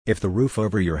If the roof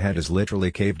over your head is literally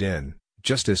caved in,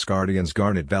 Justice Guardians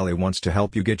Garnet Valley wants to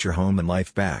help you get your home and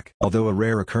life back. Although a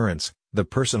rare occurrence, the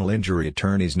personal injury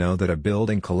attorneys know that a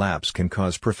building collapse can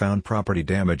cause profound property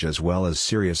damage as well as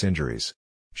serious injuries.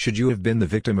 Should you have been the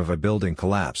victim of a building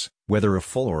collapse, whether a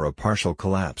full or a partial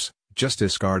collapse,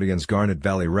 Justice Guardians Garnet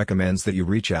Valley recommends that you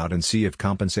reach out and see if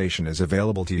compensation is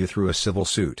available to you through a civil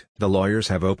suit. The lawyers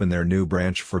have opened their new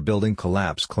branch for building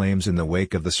collapse claims in the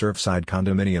wake of the Surfside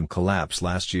condominium collapse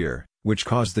last year, which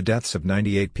caused the deaths of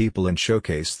 98 people and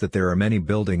showcased that there are many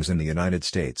buildings in the United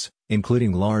States,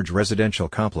 including large residential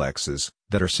complexes,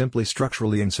 that are simply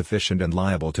structurally insufficient and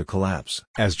liable to collapse.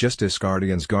 As Justice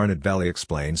Guardians Garnet Valley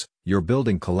explains, your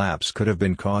building collapse could have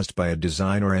been caused by a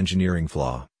design or engineering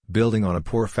flaw, building on a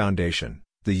poor foundation,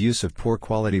 the use of poor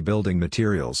quality building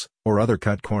materials, or other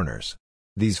cut corners.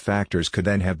 These factors could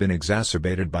then have been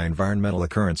exacerbated by environmental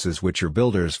occurrences which your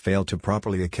builders failed to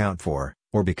properly account for,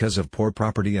 or because of poor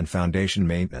property and foundation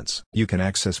maintenance. You can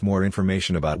access more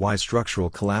information about why structural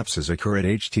collapses occur at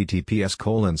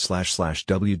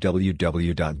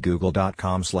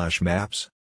https://www.google.com/maps.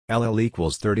 LL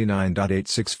equals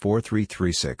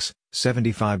 39.864336,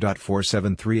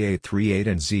 75.473838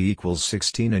 and Z equals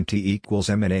 16 and T equals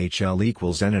M and HL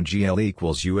equals N and GL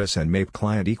equals US and MAPE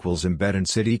client equals embed and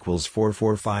SID equals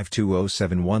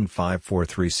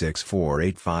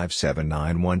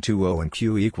 4452071543485791120 and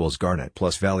Q equals Garnet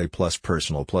plus Valley plus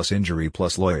personal plus injury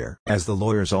plus lawyer. As the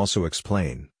lawyers also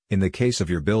explain, in the case of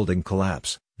your building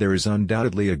collapse, there is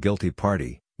undoubtedly a guilty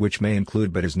party, which may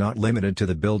include but is not limited to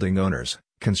the building owners,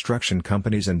 construction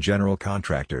companies and general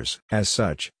contractors. As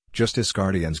such, Justice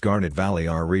Guardians Garnet Valley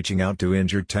are reaching out to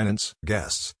injured tenants,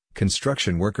 guests,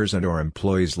 construction workers and/or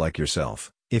employees like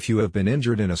yourself. If you have been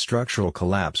injured in a structural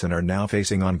collapse and are now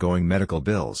facing ongoing medical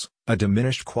bills, a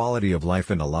diminished quality of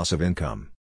life and a loss of income,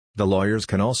 the lawyers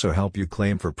can also help you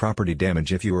claim for property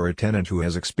damage if you are a tenant who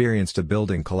has experienced a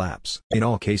building collapse. In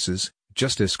all cases,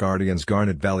 Justice Guardians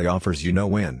Garnet Valley offers you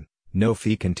no-win,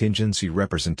 no-fee contingency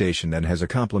representation and has a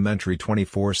complimentary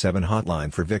 24/7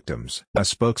 hotline for victims. A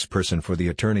spokesperson for the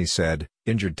attorney said,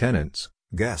 "Injured tenants,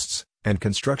 guests, and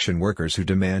construction workers who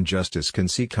demand justice can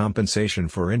seek compensation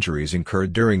for injuries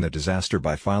incurred during the disaster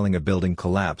by filing a building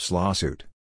collapse lawsuit.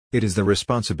 It is the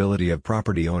responsibility of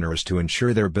property owners to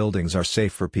ensure their buildings are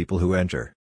safe for people who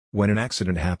enter. When an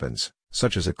accident happens,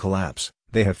 such as a collapse,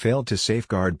 they have failed to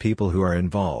safeguard people who are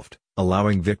involved,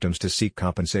 allowing victims to seek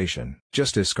compensation."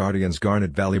 Justice Guardians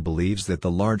Garnet Valley believes that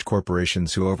the large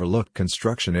corporations who overlook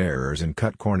construction errors and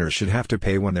cut corners should have to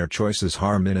pay when their choices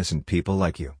harm innocent people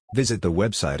like you. Visit the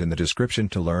website in the description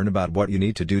to learn about what you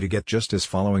need to do to get justice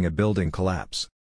following a building collapse.